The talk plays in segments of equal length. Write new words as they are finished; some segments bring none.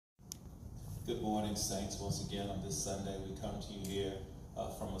Good morning, saints. Once again on this Sunday, we come to you here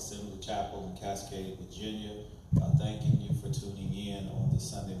from Assembly Chapel in Cascade, Virginia, thanking you for tuning in on this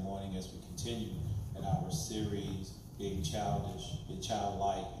Sunday morning as we continue in our series, being childish, being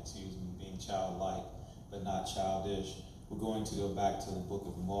childlike, but not childish. We're going to go back to the book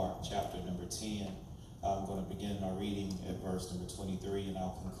of Mark, chapter number 10. I'm going to begin my reading at verse number 23, and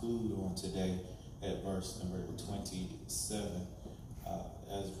I'll conclude on today at verse number 27.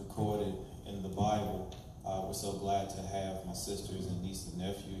 As recorded in the Bible, we're so glad to have my sisters and niece and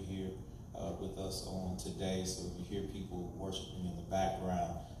nephew here with us on today. So if you hear people worshiping in the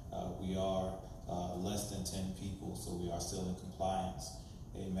background, we are less than 10 people, so we are still in compliance,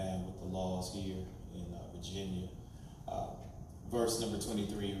 amen, with the laws here in Virginia. Verse number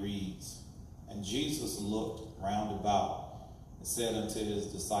 23 reads, "And Jesus looked round about and said unto his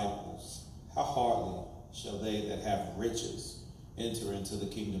disciples, How hardly shall they that have riches enter into the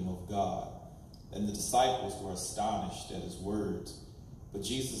kingdom of God? And the disciples were astonished at his words. But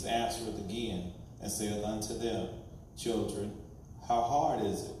Jesus answered again and said unto them, Children, how hard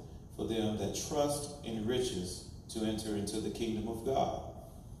is it for them that trust in riches to enter into the kingdom of God?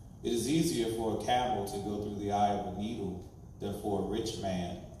 It is easier for a camel to go through the eye of a needle than for a rich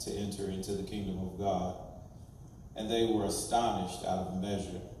man to enter into the kingdom of God. And they were astonished out of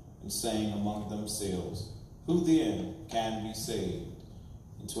measure, and saying among themselves, Who then can be saved?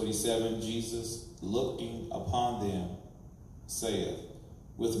 In 27, Jesus, looking upon them, saith,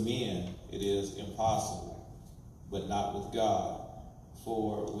 With men it is impossible, but not with God.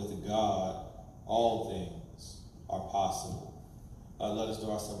 For with God all things are possible." Let us do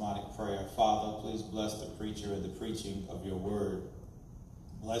our sermonic prayer. Father, please bless the preacher and the preaching of your word.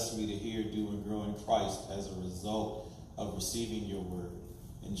 Bless me to hear, do, and grow in Christ as a result of receiving your word.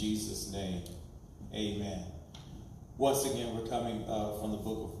 In Jesus' name, amen. Once again, we're coming from the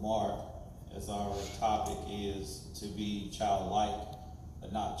book of Mark, as our topic is to be childlike,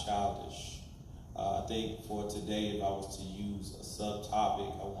 but not childish. I think for today, if I was to use a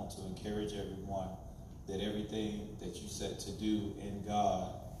subtopic, I want to encourage everyone that everything that you set to do in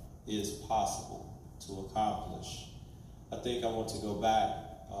God is possible to accomplish. I think I want to go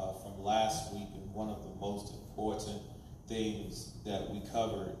back from last week, and one of the most important things that we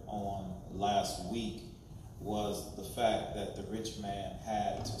covered on last week was the fact that the rich man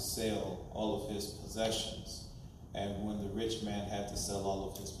had to sell all of his possessions. And when the rich man had to sell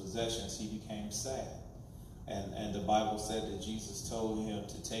all of his possessions, he became sad. And the Bible said that Jesus told him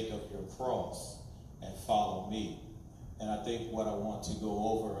to take up your cross and follow me. And I think what I want to go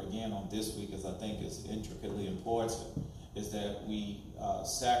over again on this week, as I think is intricately important, is that we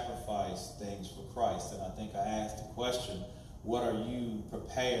sacrifice things for Christ. And I think I asked the question, what are you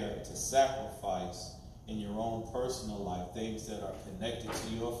prepared to sacrifice in your own personal life? Things that are connected to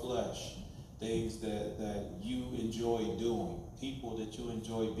your flesh, things that you enjoy doing, people that you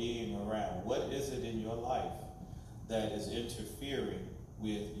enjoy being around. What is it in your life that is interfering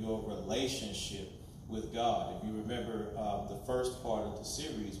with your relationship with God? If you remember the first part of the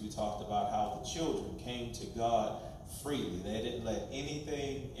series, we talked about how the children came to God freely. They didn't let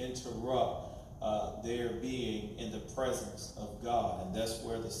anything interrupt their being in the presence of God. And that's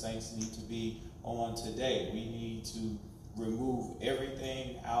where the saints need to be on today. We need to remove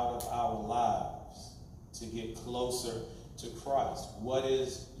everything out of our lives to get closer to Christ. What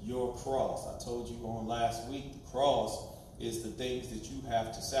is your cross? I told you on last week, the cross is the things that you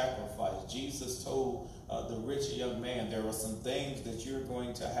have to sacrifice. Jesus told the rich young man, there are some things that you're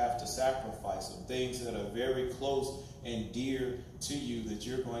going to have to sacrifice, some things that are very close and dear to you that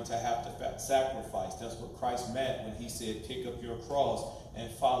you're going to have to sacrifice. That's what Christ meant when he said, pick up your cross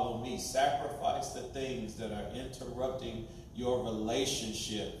and follow me. Sacrifice the things that are interrupting your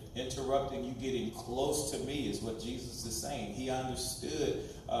relationship, interrupting you getting close to me is what Jesus is saying. He understood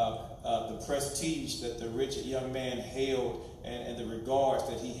the prestige that the rich young man held and the regards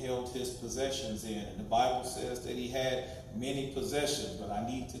that he held his possessions in. And the Bible says that he had many possessions, but I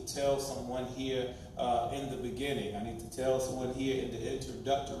need to tell someone here in the beginning, I need to tell someone here in the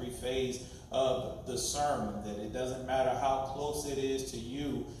introductory phase of the sermon that it doesn't matter how close it is to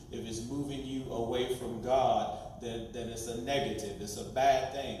you, if it's moving you away from God, then it's a negative, it's a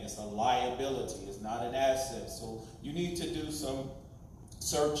bad thing, it's a liability, it's not an asset. So you need to do some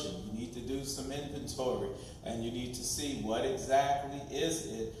searching. You need to do some inventory, and you need to see what exactly is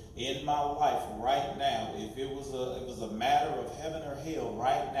it in my life right now. If it was a matter of heaven or hell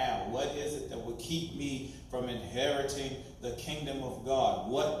right now, what is it that would keep me from inheriting the kingdom of God?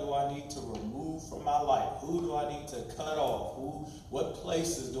 What do I need to remove from my life? Who do I need to cut off? What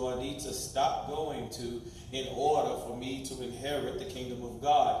places do I need to stop going to in order for me to inherit the kingdom of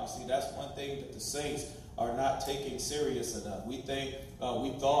God? You see, that's one thing that the saints are not taking serious enough. We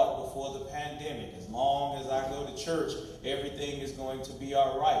thought before the pandemic, as long as I go to church, everything is going to be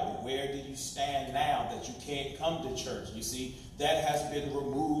all right. But where do you stand now that you can't come to church? You see, that has been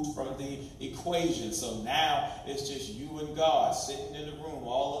removed from the equation. So now it's just you and God sitting in the room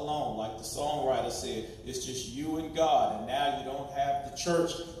all alone. Like the songwriter said, it's just you and God. And now you don't have the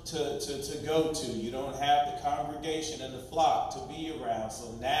church to go to. You don't have the congregation and the flock to be around.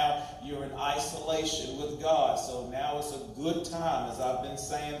 So now you're in isolation with God. So now it's a good time, as I've been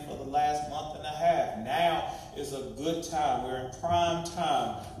saying for the last month and a half. Now is a good time. We're in prime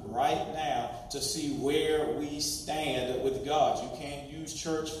time right now to see where we stand with God. You can't use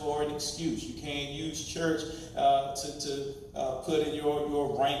church for an excuse. You can't use church to put in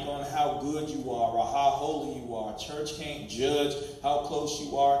your rank on how good you are or how holy you are. Church can't judge how close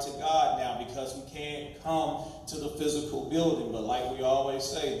you are to God now because we can't come to the physical building. But like we always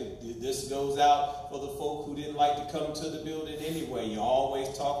say, this goes out for the folk who didn't like to come to the building anyway. You're always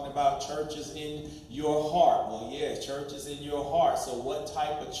talking about churches in your heart. Well, yeah, church is in your heart. So what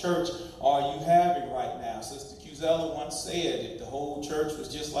type of church are you having right now? Sister Cuzella once said, if the whole church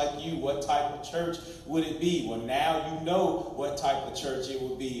was just like you, what type of church would it be? Well, now you know what type of church it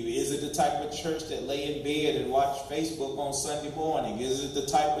would be. Is it the type of church that lay in bed and watch Facebook on Sunday morning? Is it the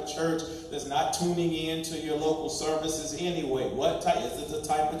type of church that's not tuning in to your local services anyway? Is it the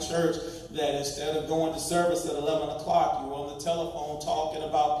type of church that instead of going to service at 11 o'clock, you're on the telephone talking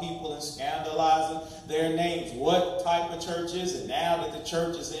about people and scandalizing their names? What type of church is it? Now that the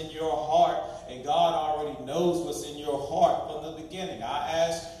church is in your heart and God already knows what's in your heart from the beginning. I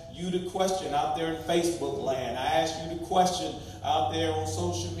ask you to question out there in Facebook land. I ask you to question out there on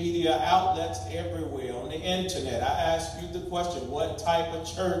social media outlets everywhere, on the internet. I ask you the question, what type of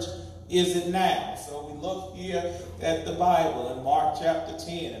church is it now? So we look here at the Bible in Mark chapter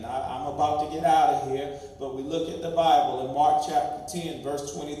 10, and I'm about to get out of here, but we look at the Bible in Mark chapter 10,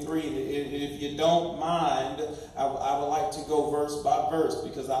 verse 23. And if you don't mind, I would like to go verse by verse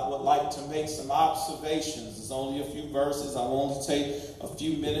because I would like to make some observations. It's only a few verses. I will only take a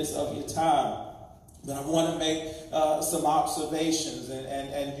few minutes of your time. But I want to make some observations,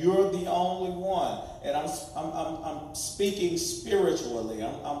 and you're the only one. And I'm speaking spiritually.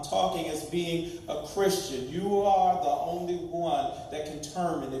 I'm talking as being a Christian. You are the only one that can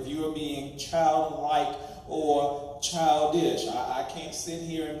determine if you are being childlike or childish. I can't sit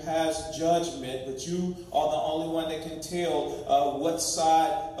here and pass judgment, but you are the only one that can tell what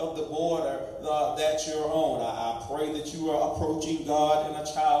side of the border that you're on. I pray that you are approaching God in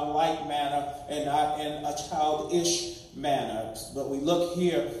a childlike manner and not in a childish manner. But we look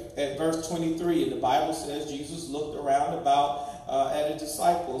here at verse 23, and the Bible says Jesus looked around about at his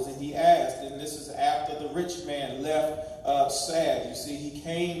disciples, and he asked, and this is after the rich man left sad. You see, he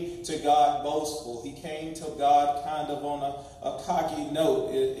came to God boastful. He came to God kind of on a cocky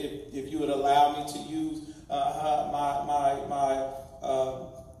note. If you would allow me to use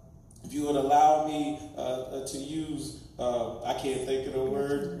if you would allow me to use, I can't think of the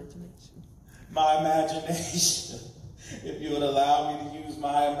word, my imagination. If you would allow me to use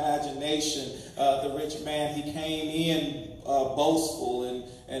my imagination, the rich man, he came in boastful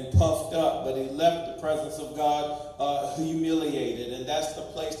and puffed up, but he left the presence of God humiliated. And that's the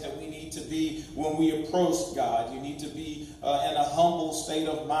place that we need to be when we approach God. You need to be in a humble state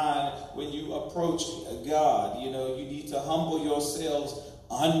of mind when you approach God. You know, you need to humble yourselves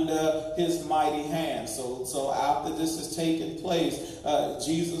under his mighty hand. So after this has taken place,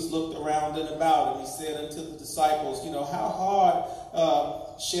 Jesus looked around and about, and he said unto the disciples, you know, how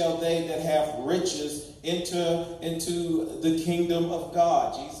hard shall they that have riches enter into the kingdom of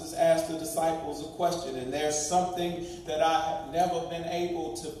God? Jesus asked the disciples a question, and there's something that I have never been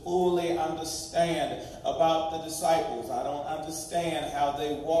able to fully understand about the disciples. I don't understand how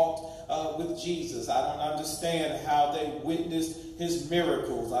they walked with Jesus. I don't understand how they witnessed his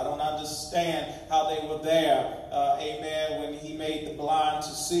miracles. I don't understand how they were there, amen, when he made the blind to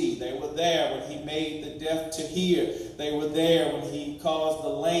see. They were there when he made the deaf to hear. They were there when he caused the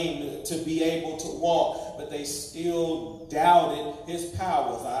lame to be able to walk. but they still doubted his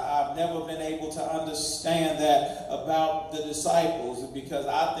powers. I've never been able to understand that about the disciples, because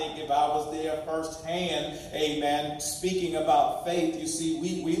I think if I was there firsthand, amen, speaking about faith, you see,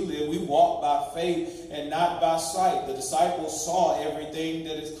 we walk by faith and not by sight. The disciples saw everything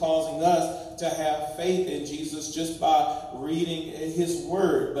that is causing us to have faith in Jesus just by reading his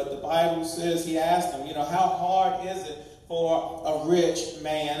word. But the Bible says, he asked them, how hard is it for a rich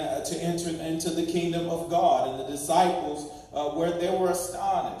man to enter into the kingdom of God? And the disciples, they were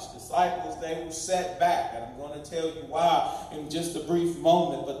astonished. Disciples, they were set back. And I'm going to tell you why in just a brief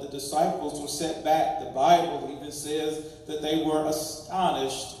moment. But the disciples were set back. The Bible even says that they were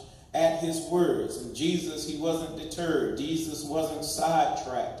astonished at his words. And Jesus, he wasn't deterred. Jesus wasn't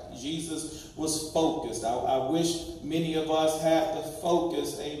sidetracked. Jesus was focused. I wish many of us had the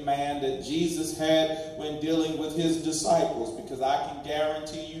focus, amen, that Jesus had when dealing with his disciples, because I can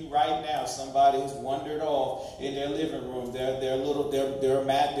guarantee you right now somebody has wandered off in their living room. Their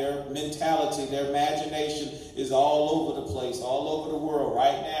mentality, their imagination is all over the place, all over the world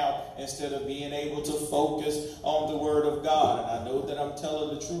right now, instead of being able to focus on the word of God. And I know that I'm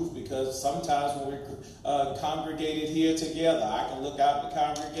telling the truth, because sometimes when we're congregated here together, I can look out the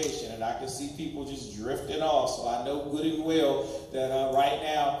congregation and I can see people just drifting off. So I know good and well that right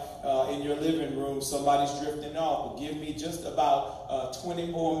now in your living room, somebody's drifting off. But give me just about 20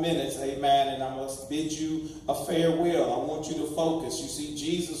 more minutes, amen, and I must bid you a farewell. I want you to focus. You see,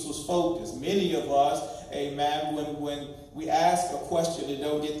 Jesus was focused. Many of us, amen, when we ask a question and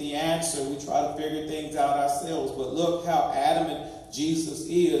don't get the answer, we try to figure things out ourselves. But look how adamant Jesus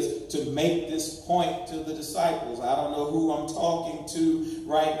is to make this point to the disciples. I don't know who I'm talking to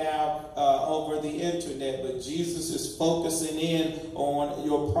right now over the internet, but Jesus is focusing in on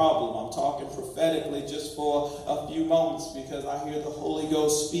your problem. I'm talking prophetically just for a few moments, because I hear the Holy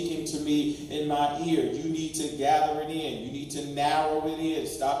Ghost speaking to me in my ear. You need to gather it in. You need to narrow it in.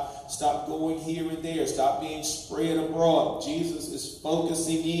 Stop going here and there. Stop being spread abroad. Jesus is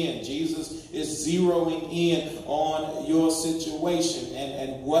focusing in. Jesus is zeroing in on your situation.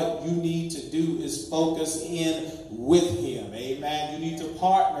 And what you need to do is focus in with him. Amen. You need to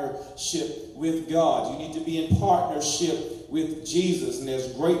partnership with God. You need to be in partnership with Jesus. And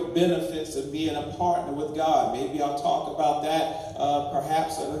there's great benefits of being a partner with God. Maybe I'll talk about that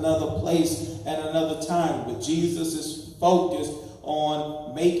perhaps at another place at another time. But Jesus is focused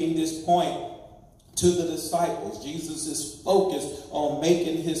on making this point to the disciples. Jesus is focused on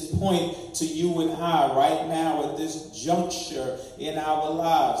making his point to you and I right now at this juncture in our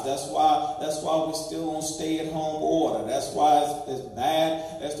lives. That's why we're still on stay-at-home order. That's why as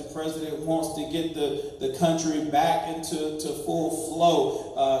bad as the president wants to get the country back into full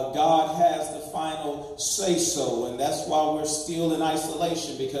flow, God has the final say-so. And that's why we're still in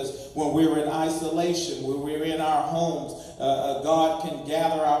isolation, because when we're in isolation, when we're in our homes, God can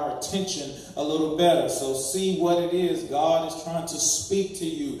gather our attention a little better. So see what it is God is trying to speak to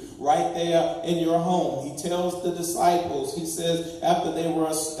you right there in your home. He tells the disciples, he says, after they were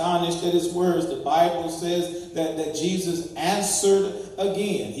astonished at his words, the Bible says that Jesus answered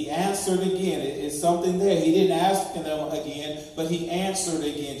again. He answered again. It's something there. He didn't ask them again, but he answered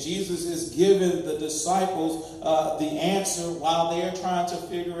again. Jesus is giving the disciples the answer while they're trying to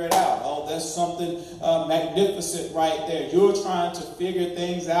figure it out. Oh, that's something magnificent right there. You're trying to figure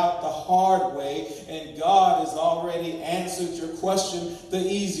things out the hard way, and God has already answered your question the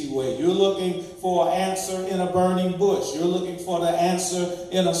easy way. You're looking for an answer in a burning bush. You're looking for the answer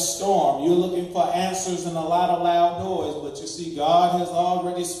in a storm. You're looking for answers in a lot of loud noise. But you see, God has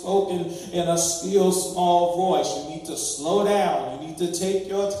already spoken in a still small voice. You need to slow down. You need to take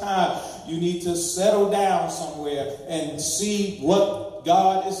your time. You need to settle down somewhere and see what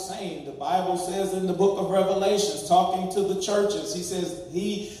God is saying. The Bible says in the book of Revelations, talking to the churches, he says,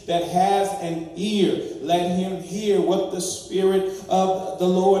 he that has an ear, let him hear what the Spirit of the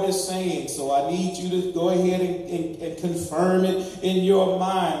Lord is saying. So I need you to go ahead and confirm it in your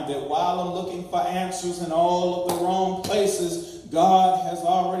mind that while I'm looking for answers in all of the wrong places, God has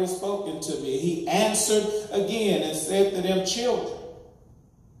already spoken to me. He answered again and said to them, children.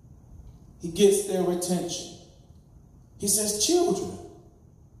 He gets their attention. He says, children,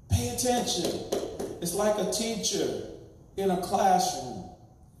 pay attention. It's like a teacher in a classroom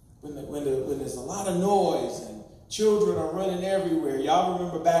when there's a lot of noise and children are running everywhere. Y'all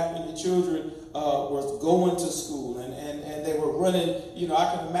remember back when the children were going to school and they were running,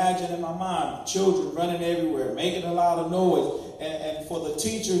 I can imagine in my mind, children running everywhere, making a lot of noise. And for the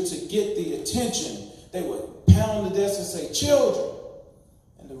teacher to get the attention, they would pound the desk and say, children.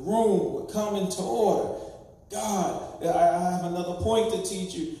 And the room would come into order. God, I have another point to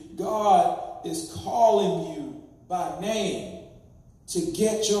teach you. God is calling you by name to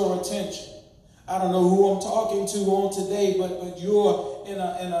get your attention. I don't know who I'm talking to on today, but you're in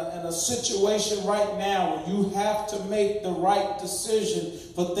a situation right now where you have to make the right decision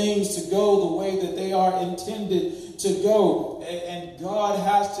for things to go the way that they are intended to go. And God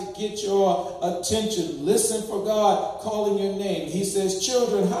has to get your attention. Listen for God calling your name. He says,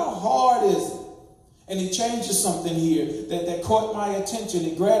 children, how hard is it? And he changes something here that caught my attention.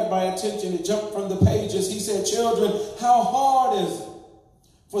 It grabbed my attention. It jumped from the pages. He said, children, how hard is it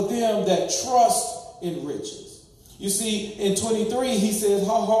for them that trust in riches? You see, in 23, he says,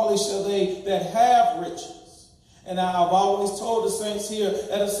 how hardly shall they that have riches? And I've always told the saints here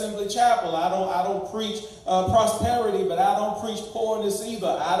at Assembly Chapel, I don't preach prosperity, but I don't preach poorness either.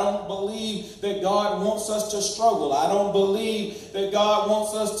 I don't believe that God wants us to struggle. I don't believe that God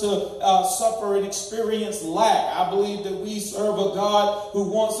wants us to suffer and experience lack. I believe that we serve a God who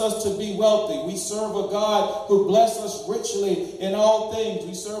wants us to be wealthy. We serve a God who blesses us richly in all things.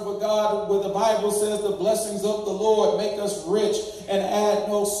 We serve a God where the Bible says the blessings of the Lord make us rich and add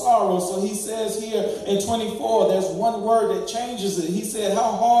no sorrow. So he says here in 24, there's one word that changes it. He said,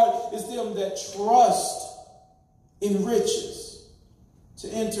 how hard is them that trust in riches to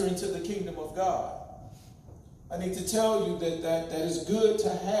enter into the kingdom of God. I need to tell you that it's good to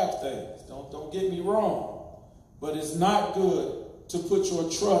have things. Don't get me wrong. But it's not good to put your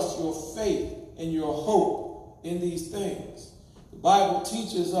trust, your faith, and your hope in these things. The Bible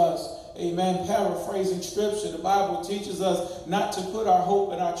teaches us, amen, paraphrasing scripture, the Bible teaches us not to put our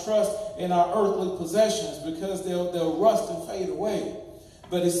hope and our trust in our earthly possessions because they'll rust and fade away.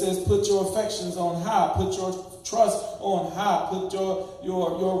 But it says, put your affections on high, put your trust on high, put your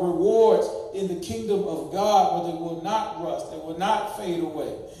rewards in the kingdom of God where they will not rust, they will not fade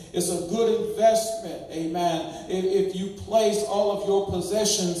away. It's a good investment, amen, if you place all of your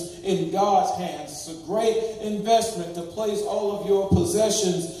possessions in God's hands. It's a great investment to place all of your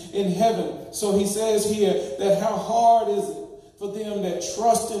possessions in heaven. So he says here that how hard is it for them that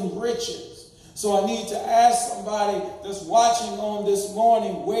trust in riches. So I need to ask somebody that's watching on this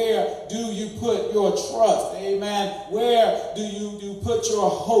morning, where do you put your trust? Amen. Where do you put your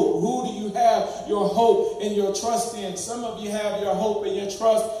hope? Who do you have your hope and your trust in? Some of you have your hope and your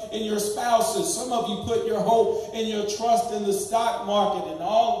trust in your spouses. Some of you put your hope and your trust in the stock market, and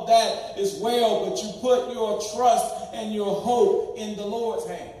all of that is well, but you put your trust and your hope in the Lord's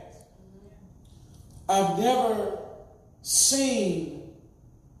hands. I've never seen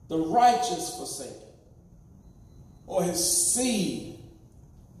the righteous forsaken, or his seed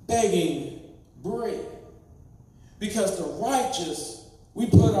begging bread. Because the righteous, we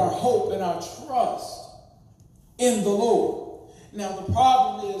put our hope and our trust in the Lord. Now the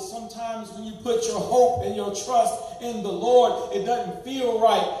problem is sometimes when you put your hope and your trust in the Lord, it doesn't feel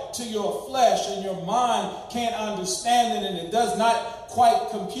right to your flesh, and your mind can't understand it, and it does not quite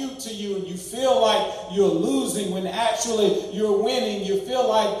compute to you, and you feel like you're losing when actually you're winning. You feel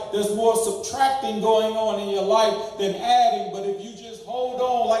like there's more subtracting going on in your life than adding. But if you just hold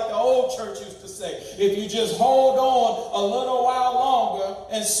on, like the old church used to say, if you just hold on a little while longer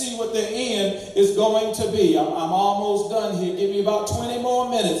and see what the end is going to be. I'm almost done here. Give me about 20 more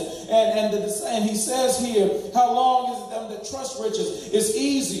minutes. And he says here, how long is it them that trust riches? It's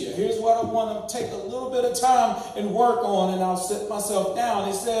easier. Here's what I want to take a little bit of time and work on, and I'll sit myself down.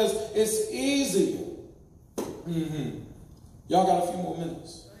 He says it's easier. Y'all got a few more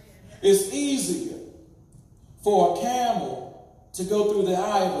minutes. It's easier for a camel to go through the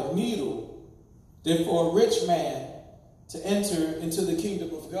eye of a needle than for a rich man to enter into the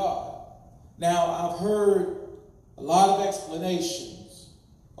kingdom of God. Now, I've heard a lot of explanations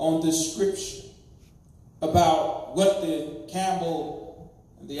on this scripture about what the camel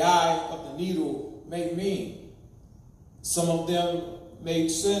and the eye of the needle may mean. Some of them made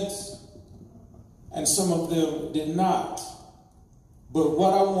sense and some of them did not. But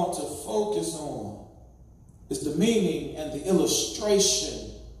what I want to focus on is the meaning and the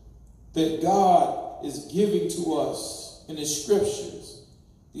illustration that God is giving to us in his scriptures.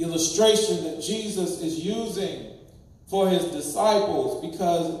 The illustration that Jesus is using for his disciples,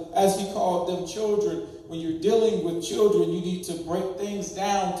 because as he called them children, when you're dealing with children, you need to break things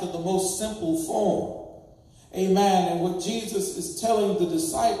down to the most simple form. Amen. And what Jesus is telling the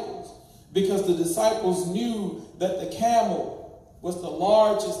disciples, because the disciples knew that the camel was the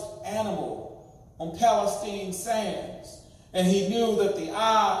largest animal on Palestine sands, and he knew that the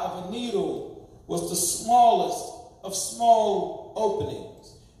eye of a needle was the smallest of small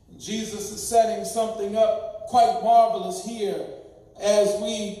openings. And Jesus is setting something up quite marvelous here as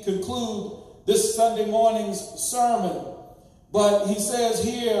we conclude this Sunday morning's sermon. But he says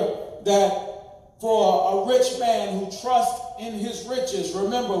here that for a rich man who trusts in his riches.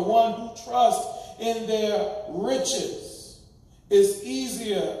 Remember, one who trusts in their riches is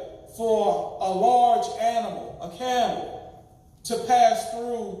easier for a large animal, a camel, to pass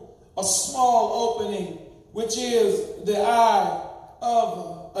through a small opening, which is the eye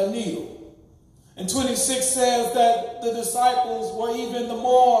of a needle. And 26 says that the disciples were even the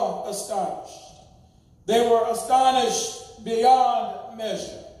more astonished. They were astonished beyond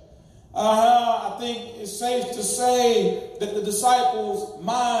measure. I think it's safe to say that the disciples'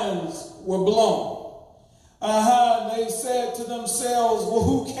 minds were blown. They said to themselves, well,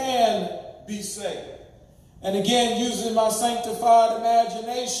 who can be saved? And again, using my sanctified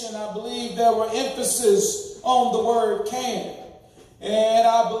imagination, I believe there were emphasis on the word can. And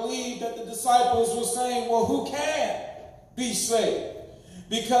I believe that the disciples were saying, well, who can be saved?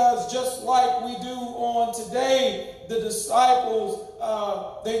 Because just like we do on today, the disciples,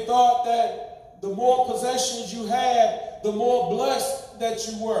 they thought that the more possessions you had, the more blessed that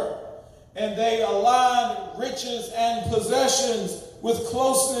you were. And they aligned riches and possessions with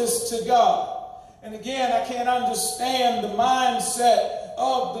closeness to God. And again, I can't understand the mindset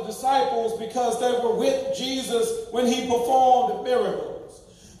of the disciples because they were with Jesus when he performed miracles.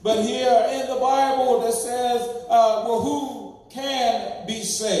 But here in the Bible that says, well, who can be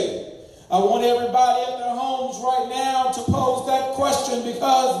saved? I want everybody at their homes right now to pose that question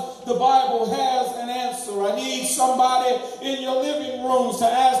because the Bible has an answer. I need somebody in your living rooms to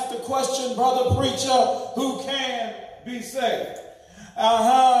ask the question, brother preacher, who can be saved?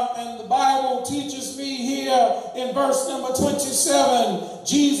 And the Bible teaches me here in verse number 27,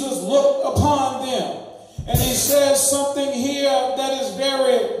 Jesus looked upon them and he says something here that is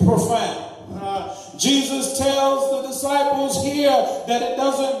very profound. Jesus tells the disciples here that it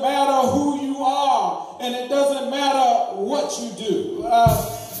doesn't matter who you are and it doesn't matter what you do.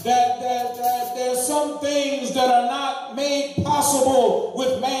 That there's some things that are not made possible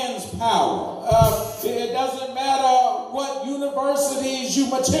with man's power. It doesn't matter what universities you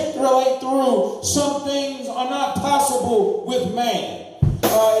matriculate through. Some things are not possible with man.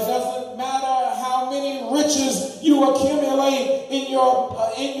 It doesn't matter how many riches you accumulate in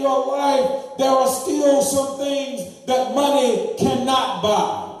your life. There are still some things that money cannot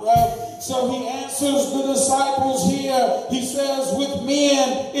buy. So he answers the disciples here. He says, with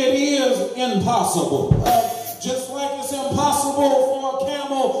men it is impossible. Just like it's impossible for a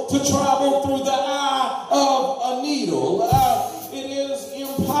camel to travel through the eye of a needle. It is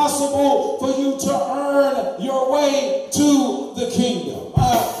impossible for you to earn your way to the kingdom.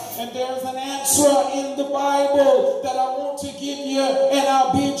 And there's an answer in the Bible that I want to give you, and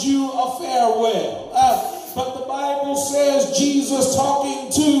I'll bid you a farewell. But the Bible says, Jesus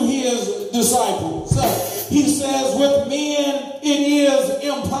talking to his disciples, he says, with men it is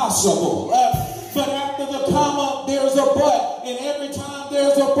impossible. But after the comma, there's a but. And every time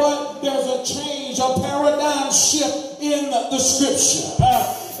there's a but, there's a change, a paradigm shift in the scripture.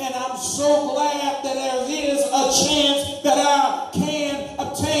 And I'm so glad that there is a chance that I can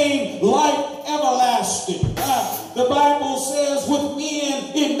obtain life everlasting. The Bible says with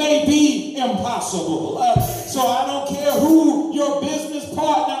men it may be impossible. So I don't care who your business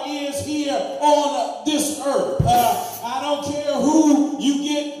partner is here on this earth. I don't care who you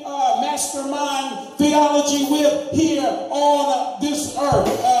get mastermind theology with here on this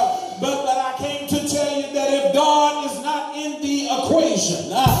earth. But I came to tell you that if God is not in the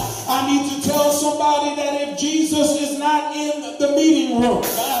equation, I need to tell somebody that if Jesus is not in the meeting room,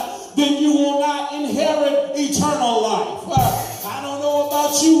 then you will not inherit eternal life. I don't know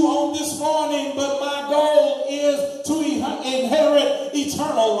about you on this morning, but my goal is to inherit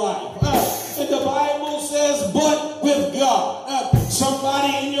eternal life. And the Bible says, but with God.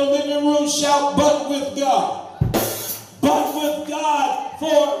 Somebody in your living room shout, but with God. But with God,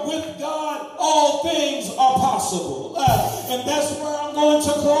 for with God all things are possible. And that's where I'm going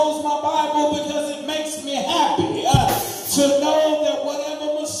to close my Bible because it makes me happy to know that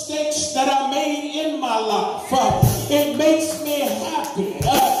whatever mistakes that I made in my life, it makes me happy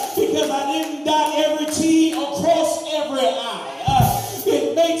because I didn't dot every T across every I.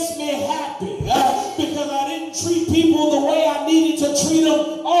 It makes me happy because I didn't treat people the way I needed to treat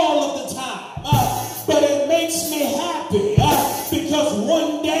them all of the time. But it makes me happy because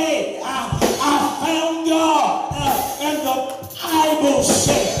one day I found God and the Bible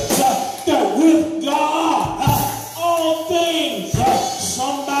says that with God all things,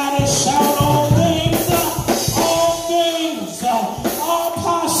 somebody shout all things are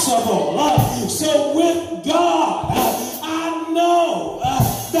possible. So with God I know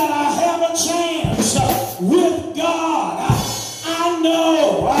that I have a chance. With God I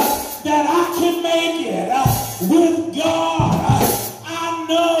know that I can make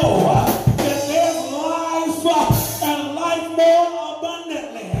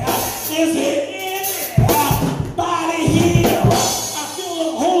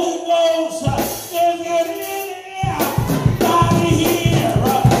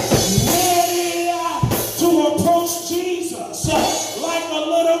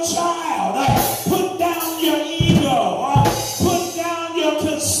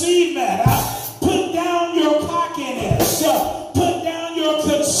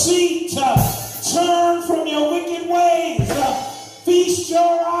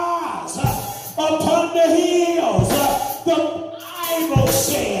eyes upon the hills. The Bible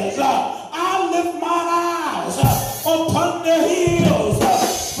says, I lift my eyes upon the hills,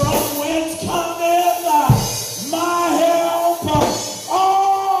 from whence cometh my help.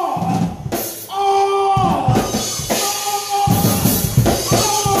 All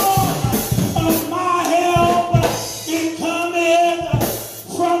of my help, it cometh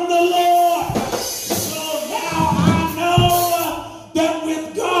from the Lord. So now I know that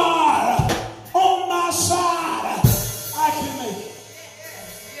with God on my side, I can make it.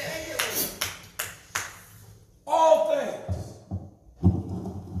 All things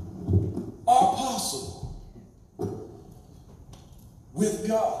are possible with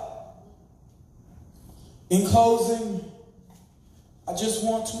God. In closing, I just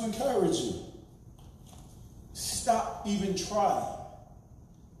want to encourage you. Stop even trying.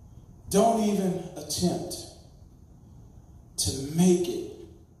 Don't even attempt to make it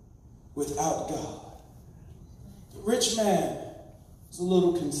without God. The rich man is a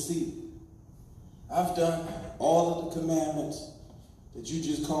little conceited. I've done all of the commandments that you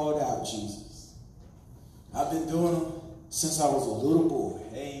just called out, Jesus. I've been doing them since I was a little boy.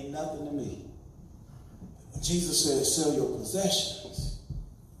 They ain't nothing to me. When Jesus said, sell your possessions,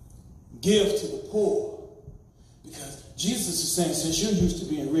 give to the poor. Because Jesus is saying, since you're used to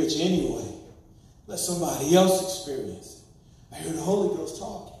being rich anyway, let somebody else experience it. I hear the Holy Ghost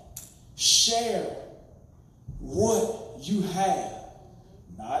talking. Share what you have.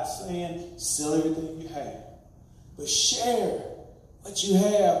 Not saying sell everything you have, but share what you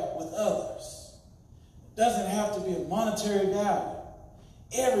have with others. It doesn't have to be a monetary value.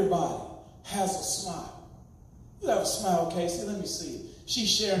 Everybody has a smile. You have a smile, Casey. Let me see it. She's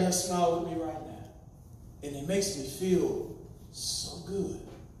sharing her smile with me right now. And it makes me feel so good.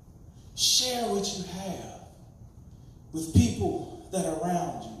 Share what you have with people that are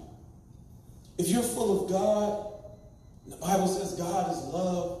around you. If you're full of God, the Bible says God is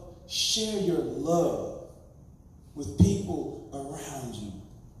love. Share your love with people around you.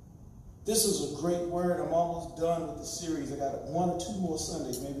 This is a great word. I'm almost done with the series. I got 1 or 2 more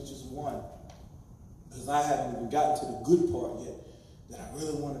Sundays, maybe just one, because I haven't even gotten to the good part yet that I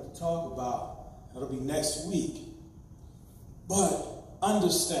really wanted to talk about. It'll be next week. But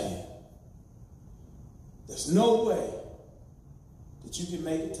understand, there's no way that you can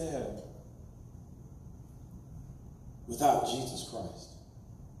make it to heaven without Jesus Christ.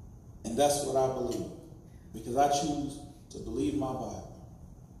 And that's what I believe, because I choose to believe my Bible.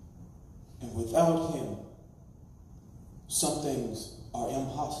 And without him, some things are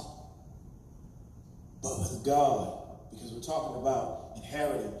impossible. But with God, because we're talking about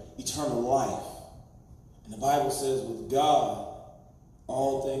inheriting eternal life, and the Bible says with God,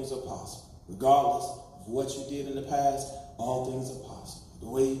 all things are possible. Regardless of what you did in the past, all things are possible.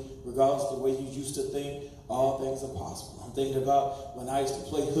 Regardless of the way you used to think, all things are possible. I'm thinking about when I used to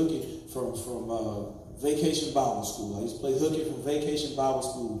play hooky from Vacation Bible School. I used to play hooky from Vacation Bible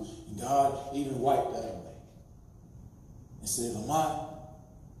School, and God even wiped that away and said, Lamont,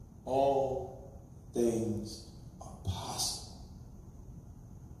 all things are possible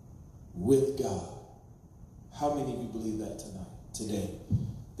with God. How many of you believe that today?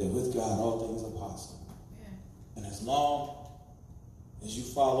 That with God, all things are possible. Yeah. And as long as you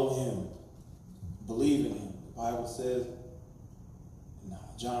follow him, believe in him, the Bible says in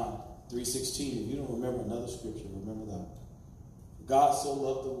John 3:16, if you don't remember another scripture, remember that. God so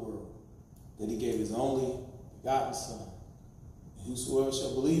loved the world that he gave his only begotten Son. And whosoever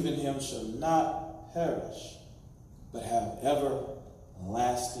shall believe in him shall not perish, but have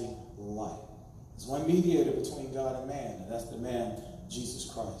everlasting life. There's one mediator between God and man, and that's the man,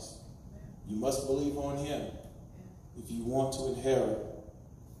 Jesus Christ. You must believe on him if you want to inherit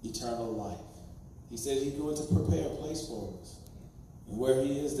eternal life. He said he's going to prepare a place for us. And where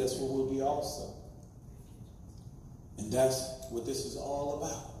he is, that's where we'll be also. And that's what this is all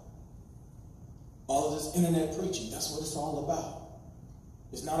about. All of this internet preaching, that's what it's all about.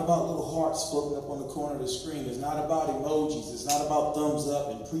 It's not about little hearts floating up on the corner of the screen. It's not about emojis. It's not about thumbs up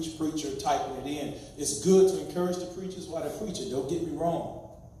and preacher typing it in. It's good to encourage the preachers while they're preaching. Don't get me wrong.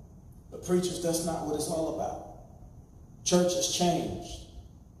 But preachers, that's not what it's all about. Church has changed.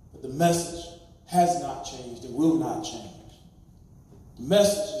 But the message has not changed and will not change. The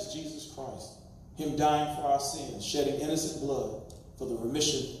message is Jesus Christ. Him dying for our sins, shedding innocent blood for the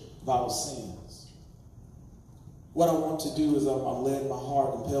remission of our sins. What I want to do is I'm led in my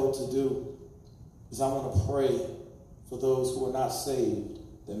heart, impelled to do, is I want to pray for those who are not saved,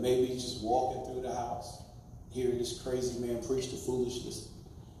 that may be just walking through the house, hearing this crazy man preach the foolishness,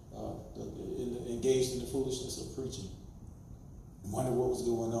 engaged in the foolishness of preaching. You wonder what was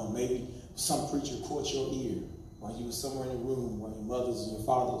going on. Maybe some preacher caught your ear while you were somewhere in the room, while your mothers and your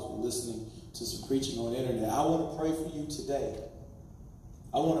fathers were listening to some preaching on the internet. I want to pray for you today.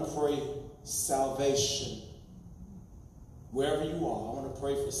 I want to pray salvation wherever you are. I want to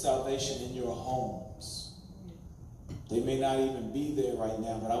pray for salvation in your homes. They may not even be there right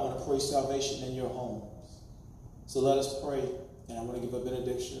now, but I want to pray salvation in your homes. So let us pray, and I want to give a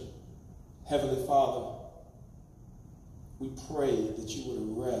benediction. Heavenly Father, we pray that you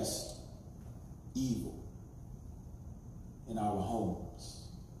would arrest evil in our homes.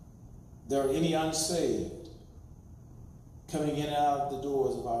 If there are any unsaved coming in and out of the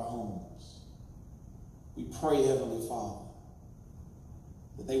doors of our homes, we pray, Heavenly Father,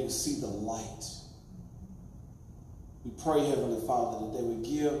 that they will see the light. We pray, Heavenly Father, that they would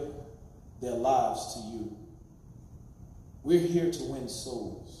give their lives to you. We're here to win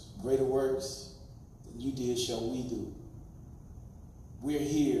souls. Greater works than you did shall we do. We're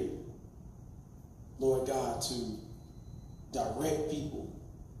here, Lord God, to direct people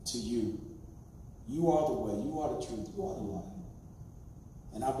to you. You are the way, you are the truth, you are the light.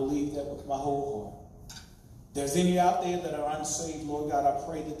 And I believe that with my whole heart. If there's any out there that are unsaved, Lord God, I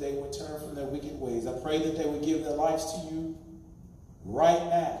pray that they would turn from their wicked ways. I pray that they would give their lives to you right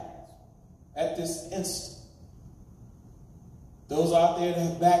now, at this instant. Those out there that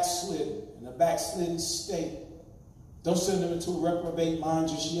have backslidden, in a backslidden state, don't send them into a reprobate mind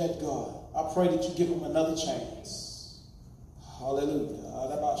just yet, God. I pray that you give them another chance. Hallelujah.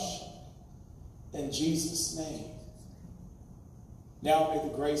 In Jesus' name. Now may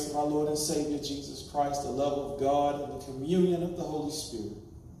the grace of our Lord and Savior Jesus Christ, the love of God, and the communion of the Holy Spirit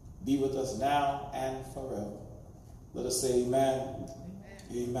be with us now and forever. Let us say amen.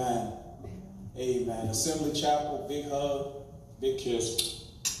 Amen. Amen. Assembly Chapel, big hug, big kiss.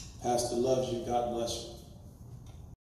 Pastor loves you. God bless you.